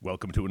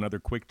Welcome to another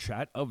quick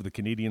chat of the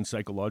Canadian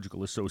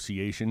Psychological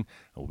Association.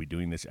 We'll be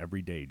doing this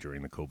every day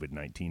during the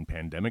COVID-19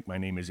 pandemic. My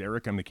name is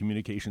Eric. I'm the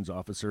Communications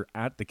Officer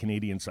at the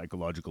Canadian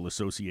Psychological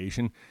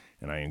Association,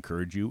 and I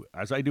encourage you,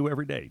 as I do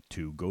every day,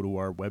 to go to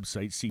our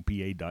website,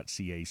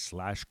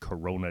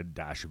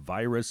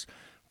 cpa.ca/corona-virus,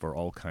 for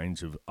all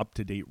kinds of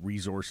up-to-date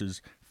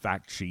resources,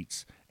 fact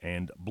sheets,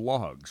 and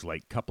blogs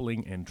like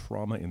Coupling and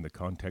Trauma in the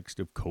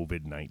Context of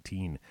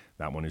COVID-19.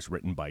 That one is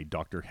written by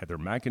Dr. Heather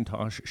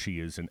McIntosh. She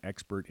is an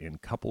expert in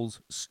couples,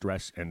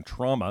 stress, and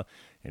trauma.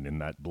 And in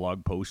that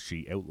blog post,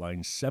 she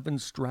outlines 7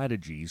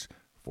 strategies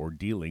for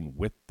dealing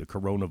with the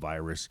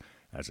coronavirus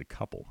as a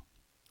couple.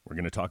 We're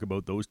going to talk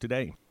about those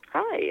today.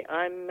 Hi,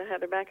 I'm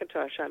Heather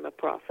McIntosh. I'm a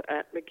prof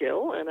at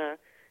McGill and a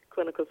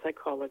clinical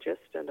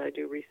psychologist, and I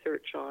do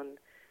research on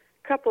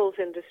couples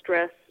in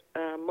distress,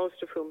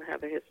 most of whom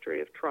have a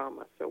history of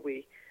trauma. So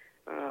we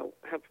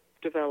have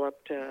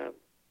developed a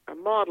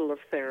model of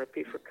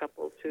therapy for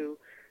couples who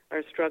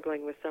are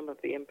struggling with some of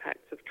the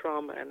impacts of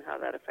trauma and how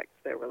that affects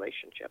their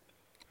relationship.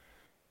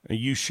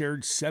 You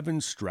shared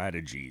 7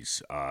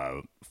 strategies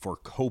for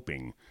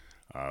coping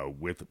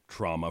with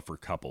trauma for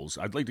couples.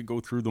 I'd like to go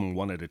through them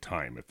one at a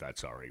time, if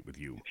that's all right with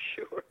you.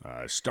 Sure.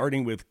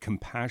 Starting with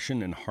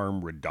compassion and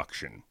harm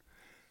reduction.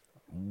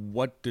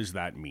 What does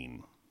that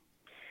mean?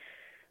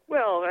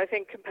 Well, I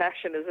think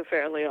compassion is a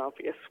fairly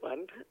obvious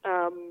one.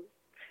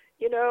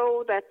 You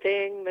know, that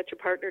thing that your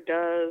partner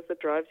does that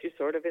drives you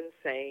sort of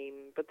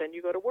insane, but then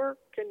you go to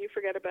work and you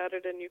forget about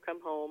it and you come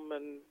home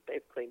and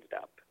they've cleaned it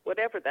up.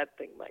 Whatever that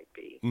thing might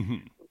be.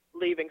 Mm-hmm.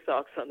 Leaving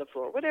socks on the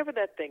floor, whatever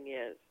that thing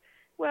is.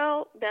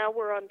 Well, now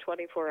we're on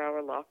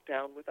 24-hour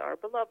lockdown with our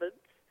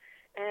beloveds,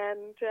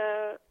 and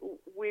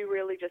we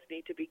really just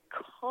need to be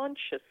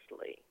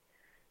consciously,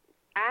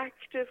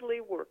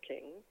 actively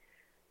working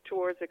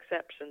towards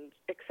acceptance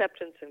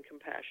and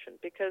compassion,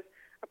 because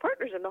our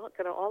partners are not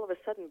going to all of a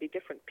sudden be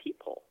different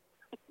people.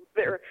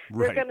 They're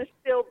going to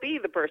still be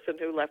the person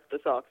who left the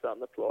socks on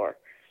the floor,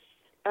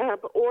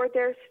 or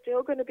they're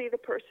still going to be the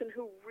person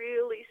who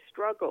really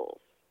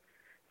struggles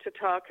to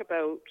talk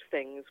about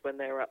things when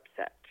they're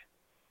upset,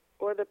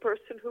 or the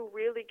person who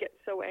really gets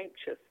so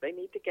anxious they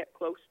need to get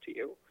close to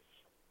you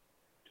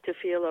to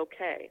feel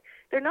okay.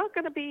 They're not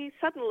going to be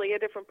suddenly a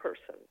different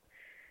person.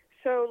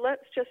 So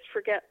let's just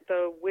forget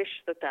the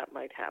wish that that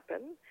might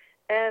happen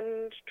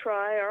and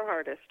try our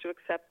hardest to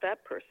accept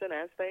that person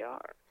as they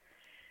are.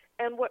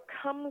 And what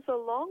comes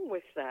along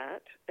with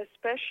that,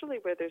 especially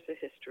where there's a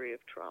history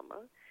of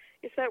trauma,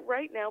 is that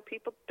right now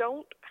people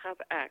don't have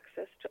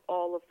access to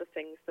all of the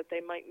things that they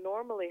might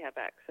normally have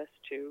access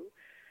to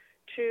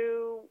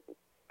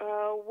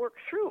work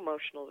through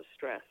emotional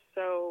distress.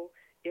 So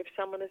if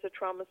someone is a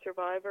trauma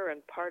survivor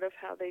and part of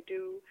how they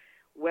do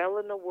well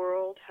in the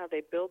world, how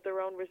they build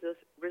their own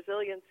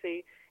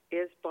resiliency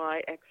is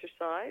by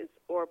exercise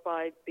or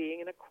by being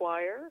in a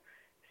choir,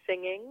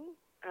 singing.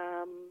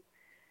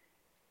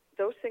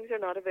 Those things are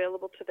not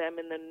available to them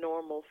in the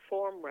normal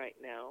form right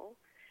now.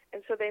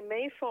 And so they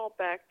may fall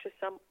back to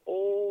some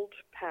old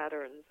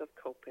patterns of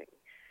coping.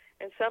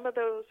 And some of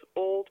those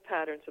old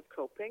patterns of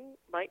coping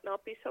might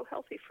not be so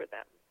healthy for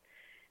them.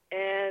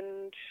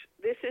 And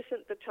this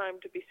isn't the time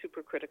to be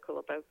super critical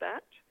about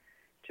that,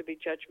 to be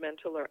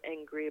judgmental or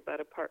angry about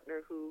a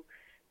partner who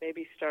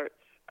maybe starts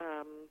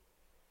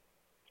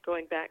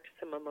going back to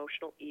some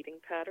emotional eating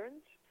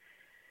patterns.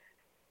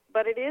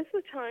 But it is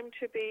the time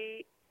to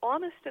be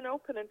honest and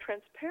open and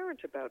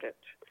transparent about it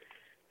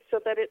so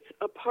that it's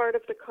a part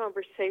of the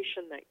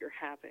conversation that you're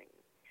having.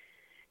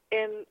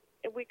 And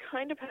we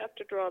kind of have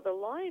to draw the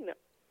line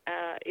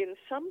in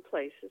some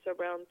places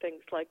around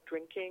things like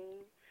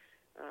drinking,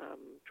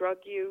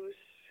 drug use,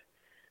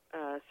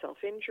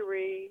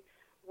 self-injury,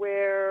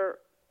 where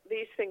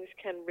these things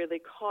can really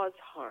cause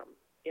harm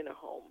in a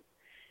home.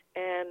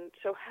 And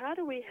so how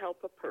do we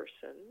help a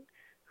person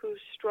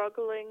who's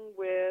struggling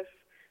with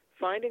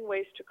finding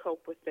ways to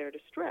cope with their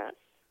distress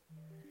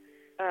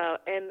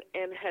and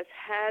has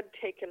had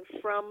taken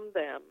from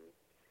them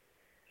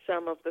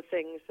some of the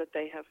things that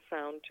they have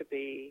found to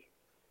be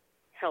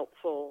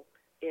helpful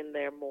in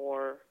their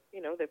more,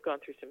 they've gone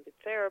through some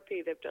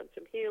therapy, they've done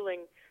some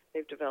healing,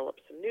 they've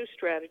developed some new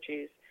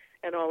strategies,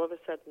 and all of a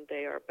sudden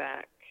they are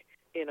back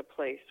in a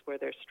place where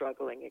they're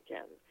struggling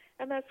again.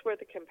 And that's where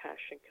the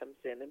compassion comes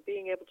in and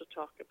being able to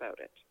talk about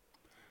it.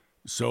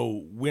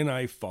 So when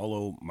I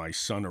follow my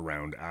son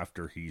around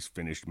after he's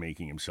finished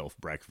making himself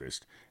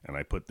breakfast, and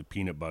I put the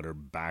peanut butter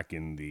back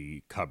in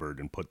the cupboard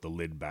and put the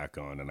lid back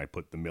on, and I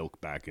put the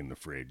milk back in the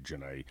fridge,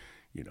 and I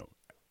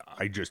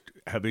just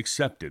have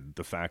accepted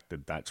the fact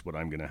that that's what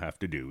I'm going to have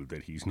to do,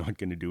 that he's not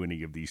going to do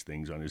any of these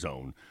things on his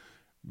own,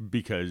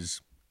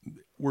 because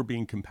we're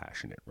being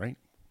compassionate, right?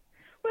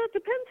 Well, it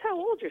depends how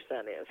old your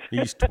son is.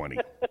 He's 20.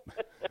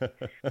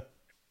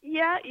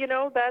 Yeah,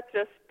 that's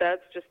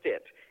just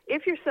it.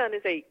 If your son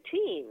is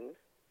 18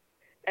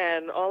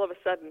 and all of a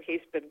sudden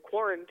he's been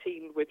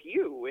quarantined with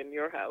you in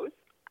your house,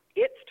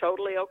 it's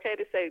totally okay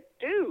to say,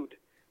 dude,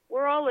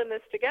 we're all in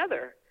this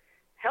together.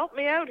 Help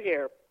me out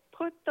here.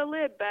 Put the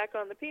lid back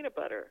on the peanut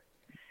butter.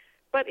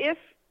 But if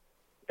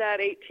that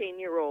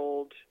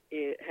 18-year-old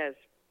is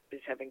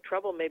having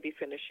trouble maybe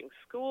finishing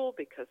school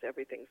because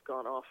everything's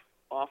gone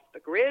off the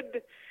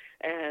grid,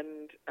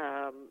 and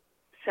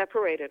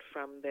separated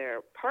from their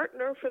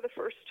partner for the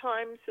first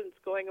time since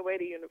going away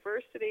to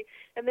university,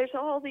 and there's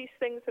all these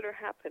things that are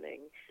happening,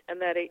 and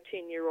that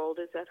 18-year-old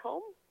is at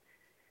home,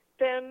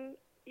 then,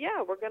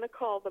 yeah, we're going to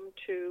call them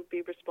to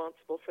be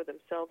responsible for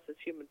themselves as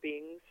human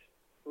beings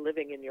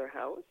living in your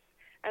house.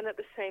 And at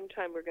the same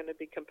time, we're going to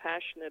be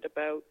compassionate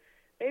about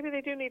maybe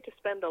they do need to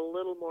spend a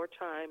little more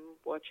time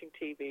watching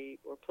TV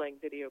or playing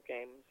video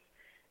games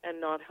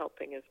and not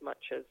helping as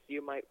much as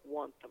you might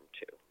want them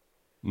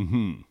to.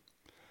 Mm-hmm.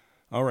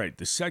 All right.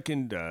 The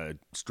second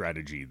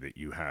strategy that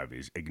you have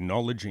is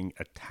acknowledging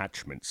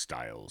attachment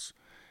styles.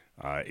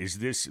 Is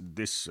this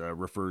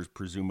refers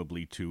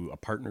presumably to a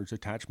partner's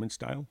attachment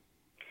style?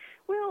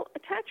 Well,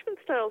 attachment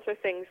styles are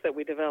things that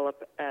we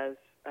develop as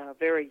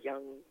very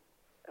young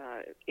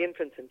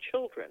infants and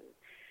children,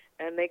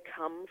 and they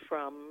come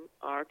from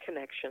our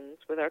connections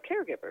with our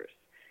caregivers.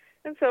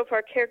 And so if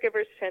our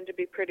caregivers tend to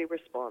be pretty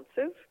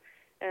responsive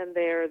and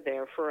they're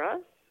there for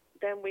us,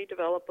 then we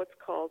develop what's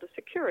called a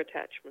secure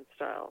attachment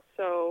style.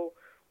 So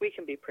we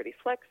can be pretty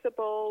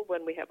flexible.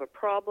 When we have a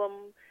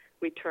problem,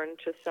 we turn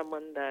to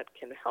someone that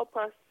can help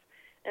us.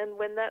 And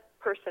when that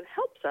person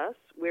helps us,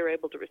 we're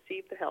able to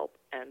receive the help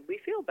and we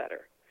feel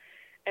better.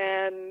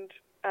 And,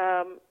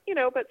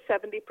 about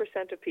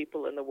 70% of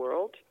people in the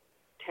world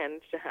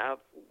tend to have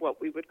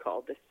what we would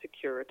call this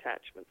secure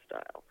attachment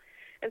style.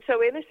 And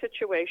so in a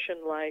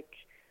situation like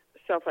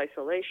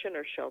self-isolation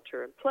or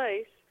shelter in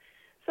place,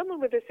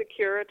 someone with a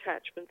secure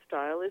attachment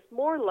style is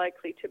more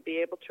likely to be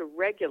able to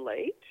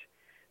regulate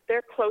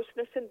their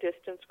closeness and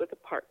distance with a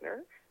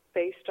partner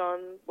based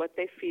on what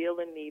they feel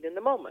and need in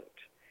the moment.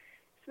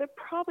 So they're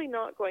probably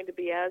not going to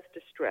be as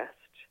distressed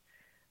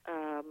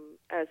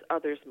as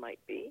others might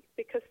be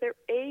because they're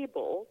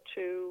able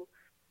to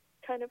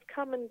kind of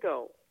come and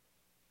go.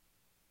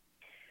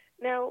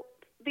 Now,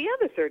 the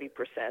other 30%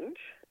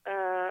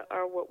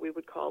 are what we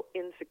would call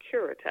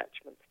insecure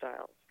attachment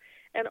styles.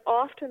 And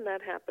often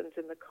that happens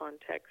in the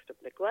context of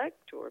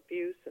neglect or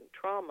abuse and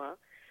trauma,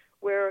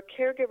 where a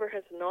caregiver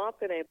has not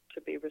been able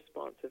to be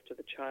responsive to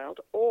the child,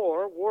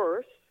 or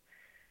worse,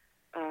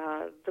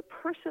 the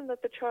person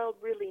that the child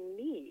really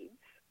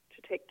needs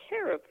to take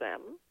care of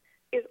them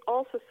is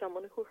also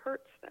someone who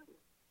hurts them.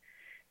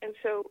 And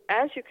so,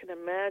 as you can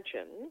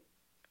imagine,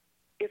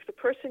 if the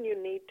person you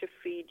need to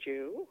feed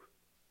you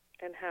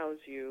and house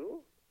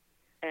you,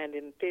 and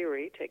in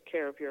theory take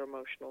care of your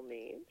emotional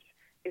needs,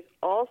 is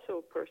also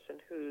a person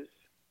who's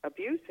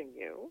abusing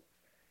you,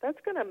 that's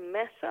going to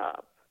mess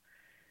up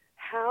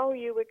how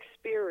you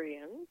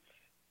experience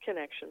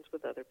connections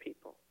with other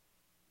people.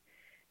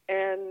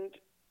 And,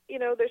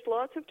 there's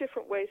lots of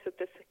different ways that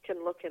this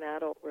can look in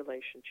adult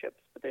relationships,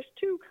 but there's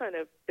two kind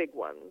of big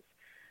ones.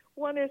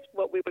 One is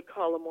what we would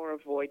call a more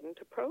avoidant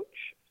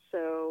approach.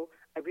 So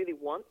I really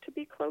want to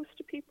be close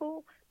to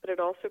people, but it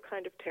also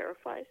kind of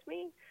terrifies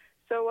me.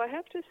 So I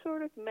have to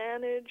sort of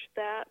manage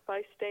that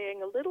by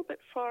staying a little bit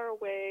far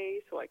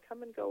away, so I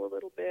come and go a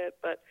little bit,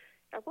 but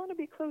I want to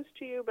be close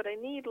to you, but I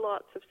need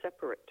lots of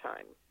separate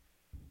time.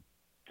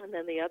 And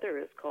then the other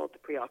is called the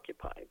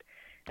preoccupied.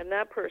 And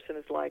that person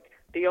is like,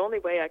 the only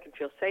way I can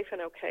feel safe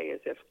and okay is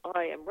if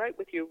I am right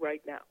with you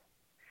right now.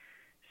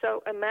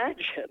 So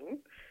imagine,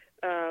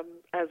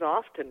 as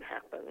often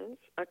happens,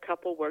 a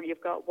couple where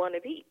you've got one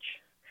of each.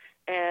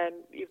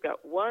 And you've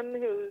got one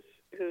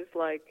who's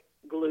like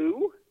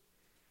glue,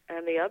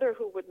 and the other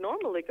who would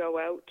normally go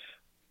out,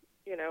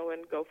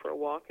 and go for a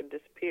walk and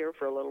disappear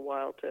for a little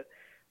while to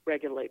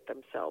regulate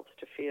themselves,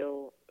 to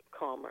feel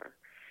calmer.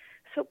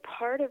 So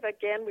part of,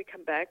 again, we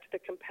come back to the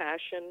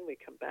compassion, we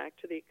come back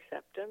to the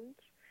acceptance.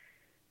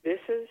 This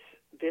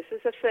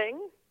is a thing,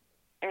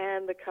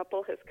 and the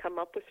couple has come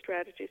up with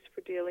strategies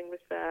for dealing with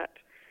that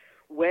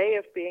way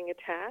of being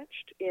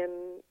attached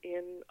in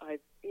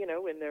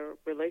their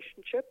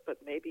relationship, but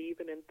maybe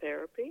even in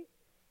therapy,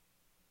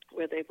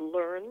 where they've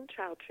learned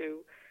how to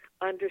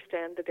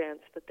understand the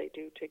dance that they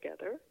do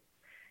together.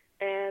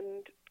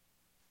 And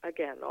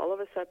again, all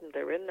of a sudden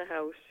they're in the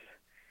house.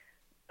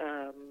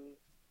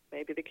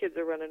 Maybe the kids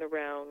are running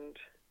around.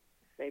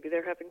 Maybe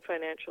they're having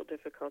financial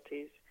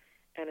difficulties.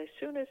 And as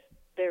soon as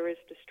there is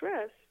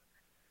distress,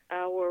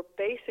 our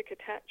basic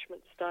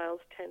attachment styles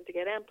tend to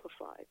get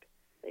amplified.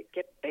 They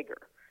get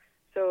bigger.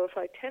 So if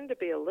I tend to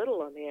be a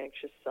little on the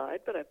anxious side,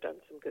 but I've done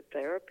some good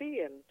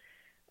therapy and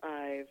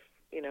I've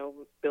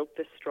built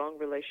this strong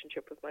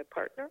relationship with my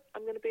partner,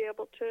 I'm going to be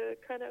able to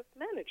kind of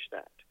manage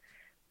that.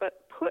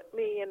 But put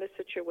me in a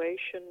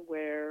situation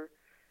where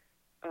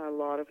a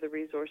lot of the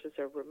resources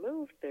are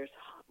removed, there's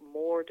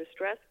more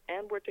distress,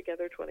 and we're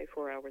together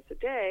 24 hours a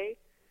day,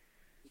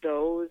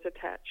 those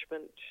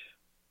attachment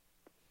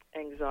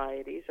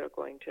anxieties are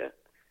going to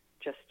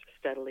just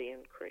steadily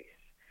increase.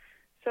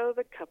 So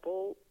the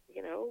couple,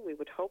 we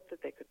would hope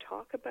that they could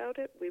talk about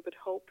it. We would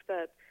hope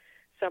that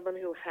someone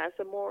who has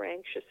a more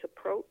anxious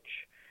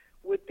approach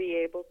would be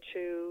able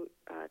to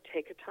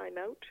take a time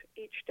out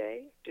each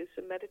day, do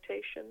some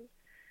meditation,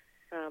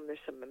 There's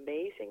some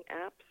amazing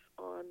apps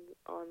on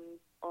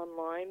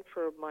online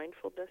for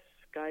mindfulness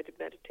guided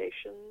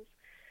meditations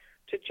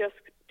to just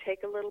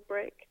take a little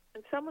break.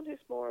 And someone who's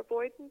more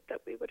avoidant,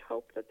 that we would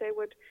hope that they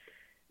would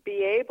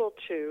be able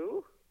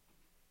to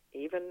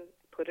even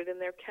put it in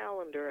their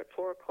calendar at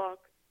 4 o'clock.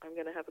 I'm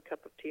going to have a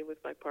cup of tea with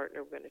my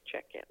partner. We're going to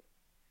check in.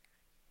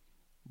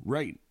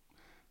 Right.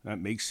 That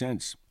makes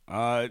sense.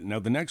 Now,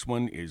 the next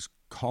one is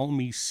Call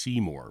Me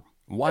Seymour.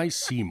 Why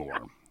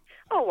Seymour?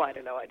 Oh, I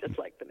don't know. I just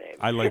like the name.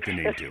 I like the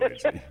name, too.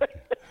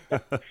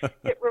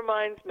 It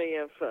reminds me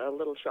of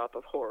Little Shop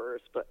of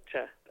Horrors, but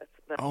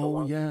that's a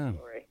long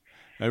story.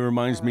 It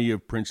reminds me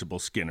of Principal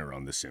Skinner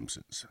on The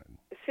Simpsons.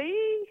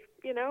 See,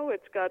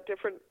 it's got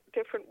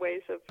different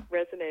ways of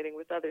resonating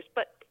with others.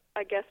 But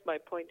I guess my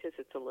point is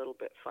it's a little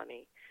bit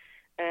funny.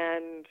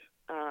 And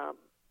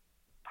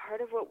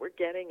part of what we're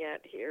getting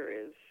at here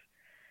is,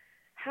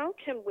 how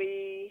can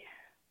we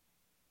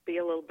be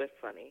a little bit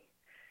funny?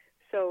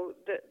 So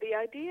the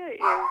idea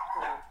is,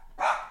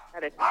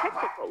 at a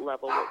technical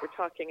level, what we're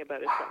talking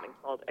about is something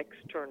called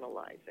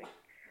externalizing.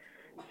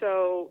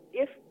 So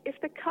if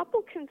the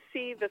couple can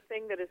see the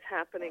thing that is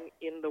happening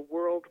in the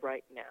world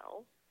right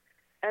now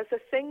as a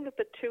thing that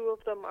the two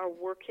of them are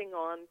working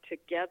on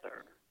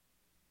together,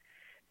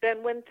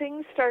 then when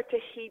things start to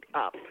heat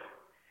up,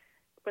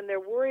 when they're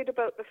worried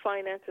about the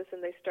finances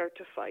and they start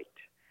to fight,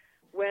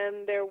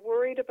 when they're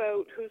worried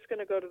about who's going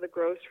to go to the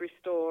grocery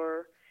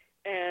store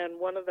and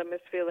one of them is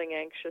feeling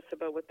anxious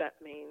about what that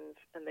means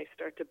and they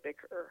start to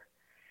bicker,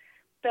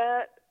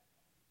 that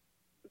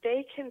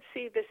they can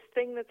see this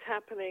thing that's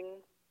happening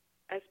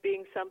as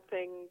being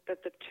something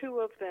that the two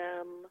of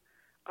them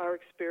are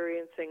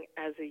experiencing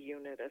as a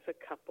unit, as a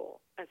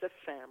couple, as a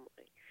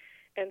family.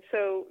 And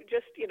so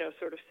just,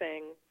 sort of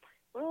saying,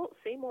 well,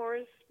 Seymour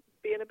is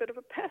being a bit of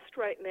a pest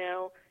right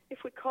now.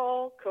 If we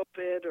call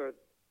COVID or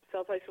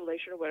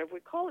self-isolation or whatever, we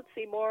call it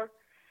Seymour.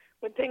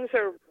 When things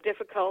are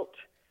difficult,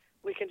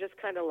 we can just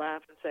kind of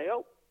laugh and say,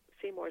 oh,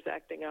 Seymour's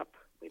acting up.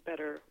 We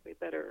better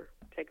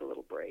take a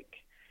little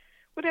break.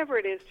 Whatever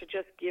it is, to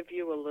just give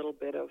you a little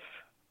bit of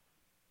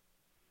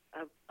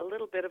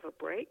a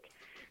break,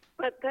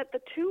 but that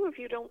the two of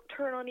you don't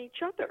turn on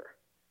each other.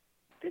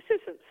 This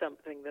isn't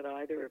something that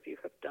either of you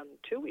have done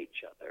to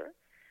each other.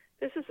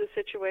 This is a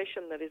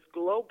situation that is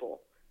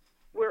global.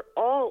 We're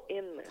all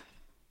in this.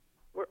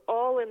 We're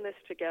all in this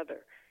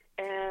together.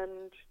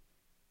 And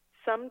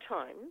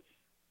sometimes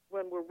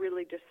when we're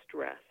really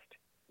distressed,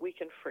 we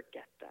can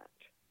forget that.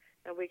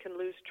 And we can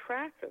lose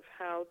track of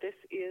how this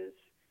is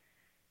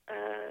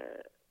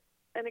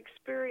an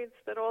experience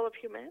that all of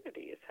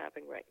humanity is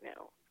having right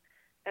now.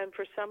 And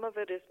for some of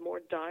it is more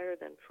dire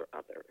than for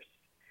others.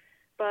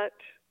 But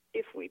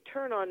if we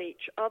turn on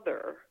each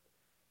other,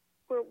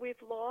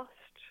 we've lost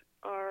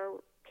our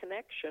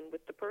connection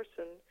with the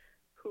person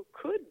who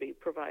could be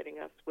providing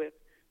us with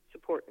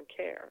support and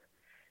care.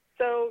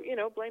 So,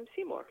 blame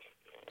Seymour.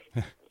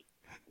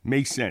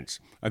 Makes sense.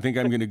 I think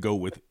I'm going to go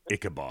with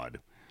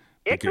Ichabod.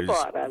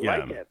 Ichabod, I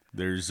like it.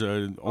 There's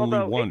only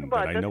Although one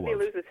Ichabod, that I know doesn't he of.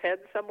 lose his head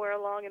somewhere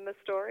along in the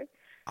story?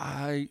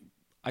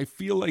 I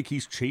feel like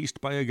he's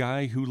chased by a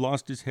guy who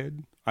lost his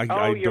head. I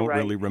don't right.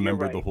 really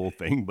remember You're right. the whole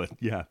thing, but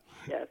yeah.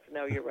 Yes,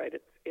 no, you're right.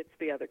 It's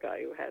the other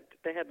guy who had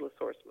the headless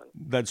horseman.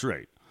 That's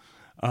right.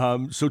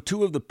 So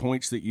two of the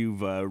points that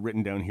you've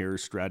written down here are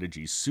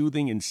strategies: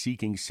 soothing and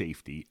seeking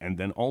safety, and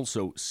then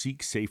also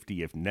seek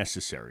safety if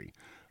necessary.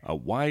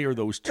 Why are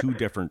those two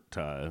different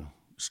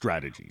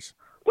strategies?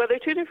 Well, they're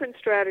two different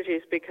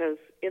strategies because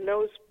in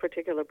those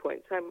particular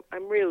points,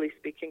 I'm really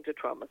speaking to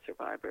trauma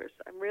survivors.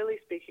 I'm really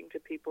speaking to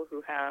people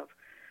who have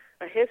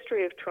a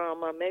history of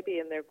trauma, maybe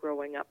in their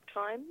growing up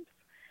times.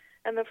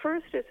 And the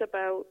first is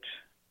about,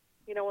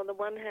 on the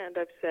one hand,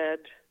 I've said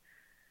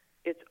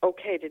it's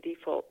okay to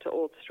default to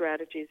old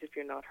strategies if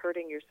you're not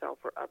hurting yourself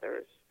or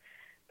others.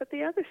 But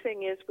the other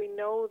thing is, we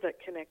know that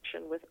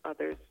connection with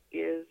others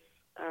is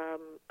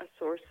a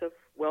source of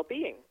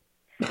well-being.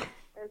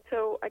 And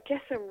so I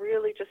guess I'm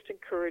really just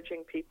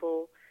encouraging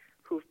people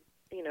who've,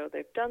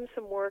 they've done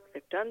some work,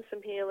 they've done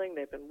some healing,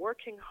 they've been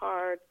working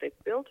hard, they've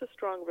built a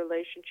strong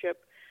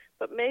relationship,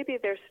 but maybe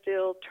they're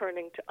still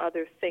turning to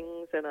other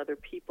things and other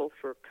people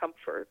for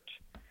comfort.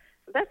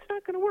 That's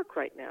not going to work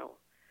right now.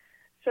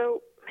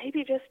 So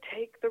maybe just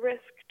take the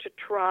risk to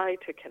try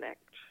to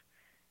connect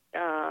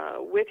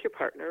with your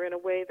partner in a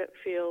way that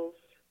feels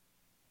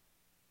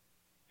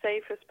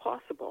safe as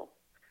possible.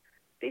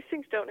 These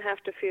things don't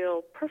have to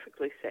feel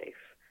perfectly safe.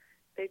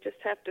 They just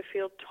have to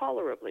feel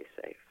tolerably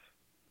safe.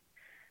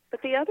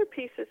 But the other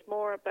piece is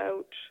more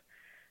about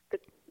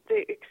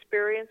the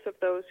experience of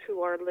those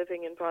who are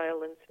living in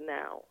violence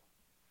now.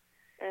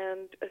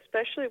 And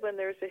especially when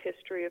there's a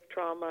history of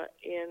trauma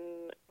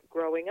in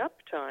growing up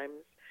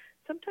times,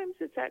 sometimes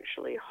it's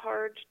actually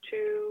hard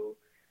to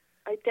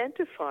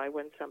identify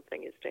when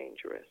something is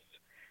dangerous.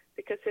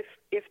 Because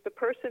if the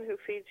person who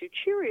feeds you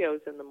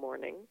Cheerios in the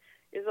morning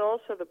is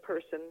also the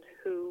person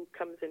who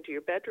comes into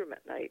your bedroom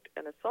at night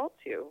and assaults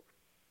you,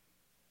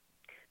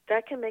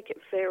 that can make it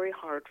very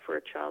hard for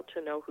a child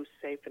to know who's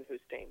safe and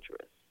who's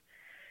dangerous.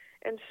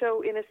 And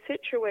so in a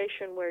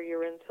situation where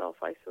you're in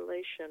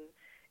self-isolation,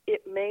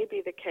 it may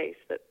be the case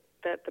that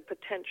the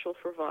potential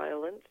for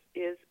violence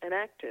is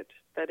enacted,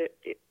 that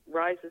it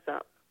rises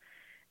up.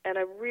 And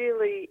I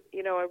really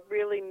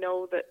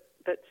know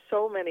that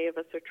so many of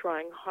us are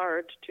trying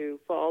hard to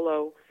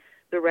follow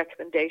the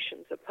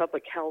recommendations of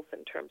public health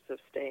in terms of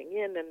staying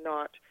in and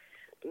not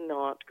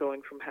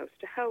going from house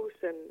to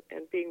house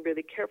and being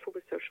really careful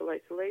with social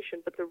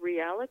isolation. But the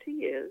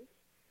reality is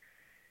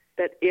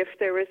that if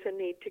there is a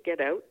need to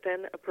get out,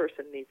 then a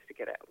person needs to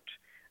get out.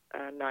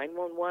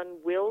 911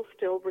 will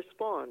still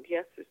respond.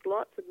 Yes, there's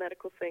lots of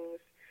medical things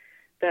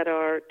that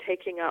are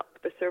taking up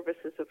the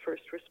services of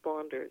first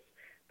responders.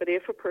 But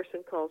if a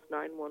person calls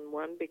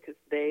 911 because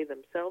they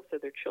themselves or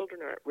their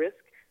children are at risk,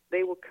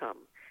 they will come.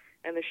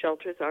 And the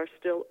shelters are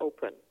still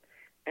open.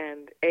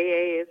 And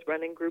AA is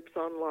running groups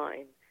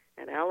online.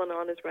 And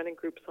Al-Anon is running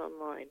groups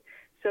online.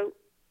 So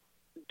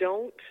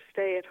don't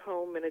stay at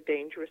home in a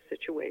dangerous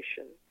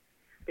situation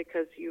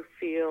because you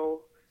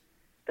feel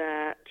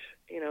that,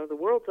 the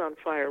world's on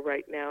fire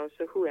right now,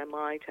 so who am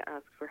I to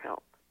ask for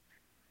help?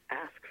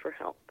 Ask for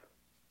help.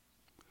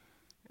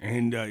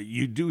 And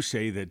you do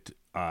say that,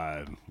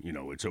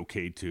 it's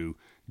okay to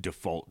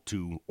default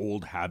to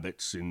old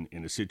habits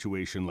in a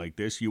situation like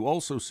this. You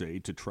also say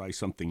to try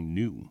something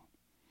new.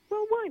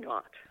 Well, why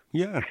not?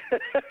 Yeah.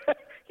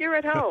 You're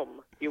at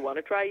home. You want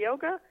to try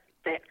yoga?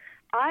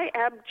 I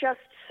am just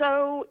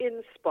so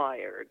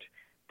inspired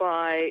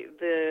by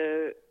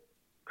the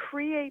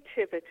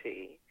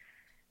creativity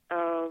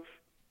of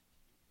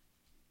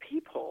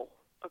people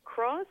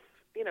across,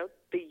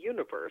 the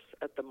universe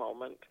at the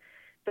moment.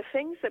 The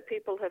things that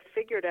people have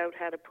figured out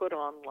how to put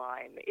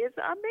online is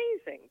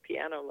amazing.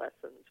 Piano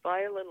lessons,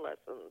 violin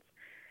lessons,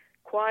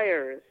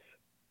 choirs,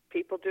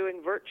 people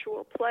doing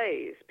virtual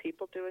plays,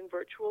 people doing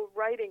virtual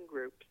writing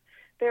groups.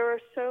 There are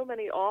so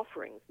many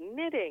offerings.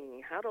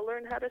 Knitting, how to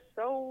learn how to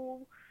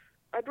sew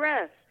a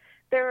dress.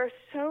 There are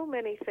so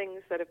many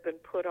things that have been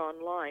put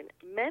online.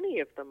 Many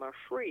of them are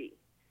free.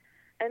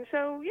 And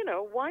so,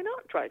 why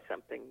not try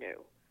something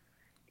new?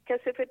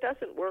 Because if it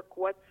doesn't work,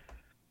 what's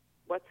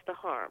the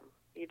harm?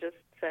 You just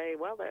say,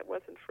 well, that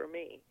wasn't for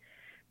me.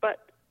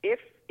 But if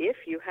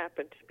you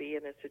happen to be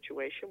in a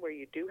situation where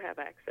you do have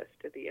access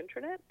to the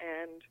internet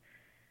and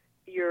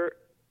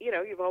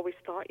you've always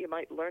thought you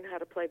might learn how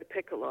to play the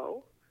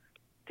piccolo,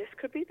 this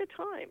could be the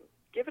time.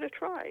 Give it a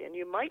try, and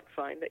you might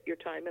find that your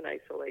time in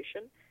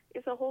isolation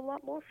is a whole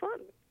lot more fun.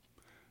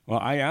 Well,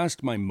 I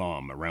asked my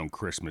mom around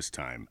Christmas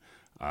time.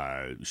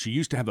 She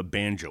used to have a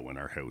banjo in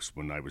our house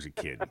when I was a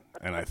kid,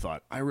 and I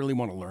thought, I really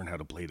want to learn how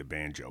to play the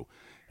banjo.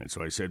 And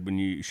so I said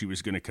she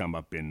was going to come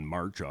up in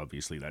March,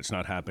 obviously that's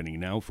not happening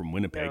now from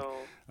Winnipeg,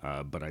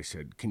 No. but I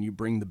said, can you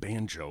bring the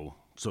banjo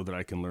so that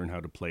I can learn how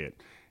to play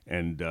it?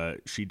 And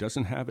she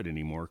doesn't have it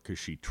anymore because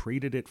she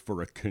traded it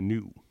for a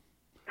canoe.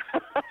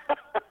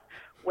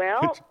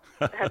 Well,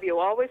 have you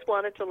always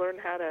wanted to learn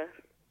how to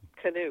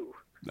canoe?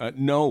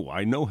 No,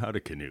 I know how to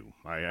canoe.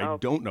 I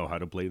don't know how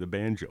to play the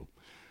banjo.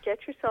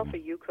 Get yourself a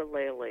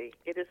ukulele.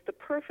 It is the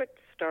perfect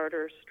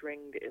starter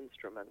stringed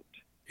instrument.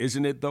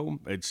 Isn't it, though?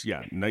 It's,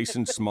 nice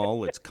and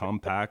small. It's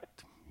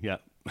compact. Yeah.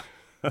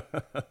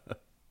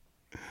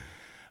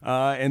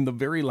 And the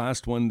very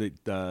last one,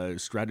 that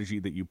strategy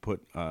that you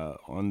put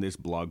on this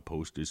blog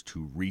post is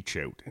to reach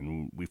out.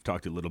 And we've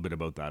talked a little bit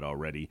about that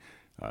already.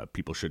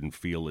 People shouldn't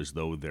feel as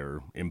though they're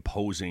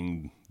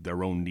imposing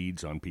their own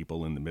needs on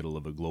people in the middle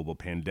of a global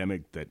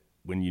pandemic, that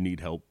when you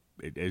need help,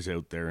 it is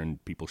out there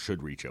and people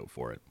should reach out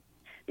for it.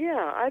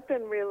 Yeah, I've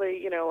been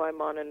really,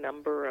 I'm on a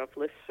number of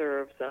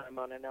listservs. I'm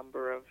on a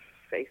number of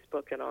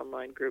Facebook and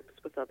online groups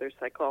with other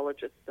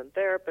psychologists and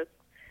therapists.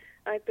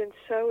 I've been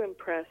so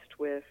impressed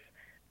with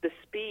the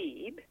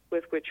speed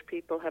with which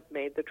people have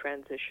made the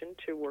transition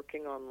to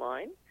working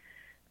online.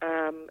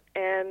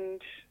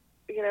 And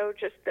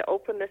just the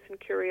openness and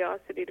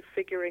curiosity to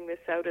figuring this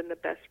out in the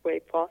best way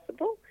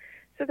possible.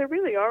 So there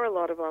really are a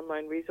lot of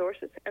online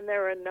resources, and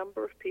there are a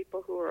number of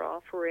people who are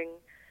offering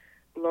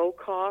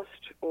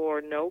low-cost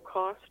or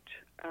no-cost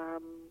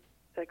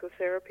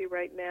psychotherapy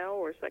right now,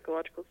 or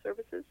psychological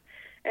services.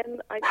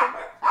 And I think,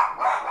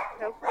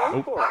 go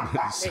for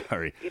it.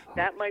 Sorry. If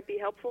that might be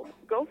helpful,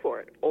 go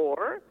for it.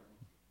 Or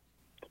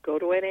go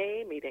to an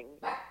AA meeting.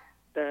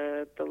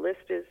 The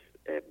list is,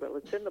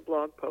 it's in the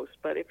blog post,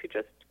 but if you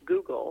just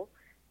Google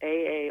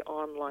AA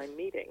online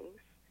meetings,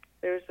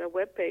 there's a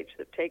webpage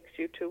that takes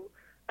you to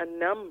a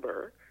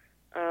number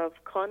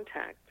of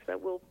contacts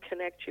that will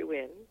connect you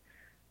in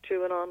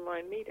to an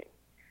online meeting.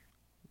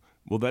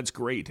 Well, that's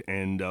great.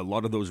 And a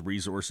lot of those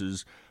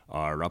resources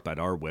are up at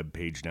our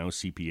webpage now,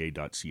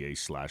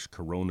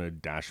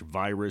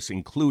 cpa.ca/corona-virus,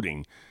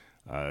 including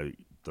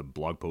the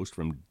blog post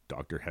from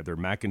Dr. Heather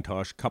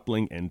McIntosh,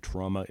 Coupling and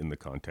Trauma in the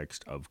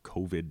Context of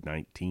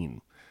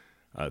COVID-19.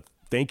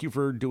 Thank you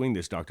for doing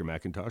this, Dr.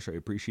 McIntosh. I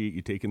appreciate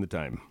you taking the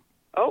time.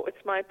 Oh,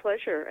 it's my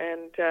pleasure.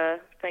 And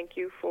thank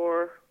you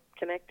for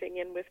connecting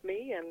in with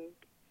me. And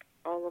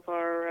all of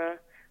our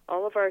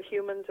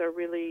humans are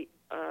really,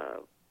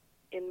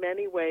 in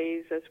many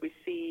ways, as we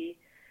see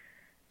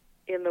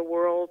in the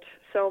world,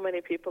 so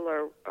many people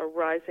are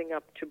rising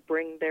up to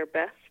bring their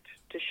best,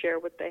 to share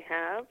what they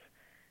have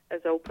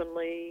as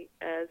openly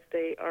as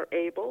they are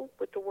able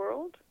with the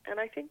world. And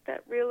I think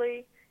that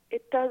really,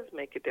 it does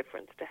make a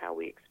difference to how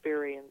we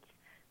experience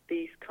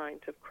these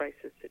kinds of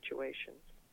crisis situations.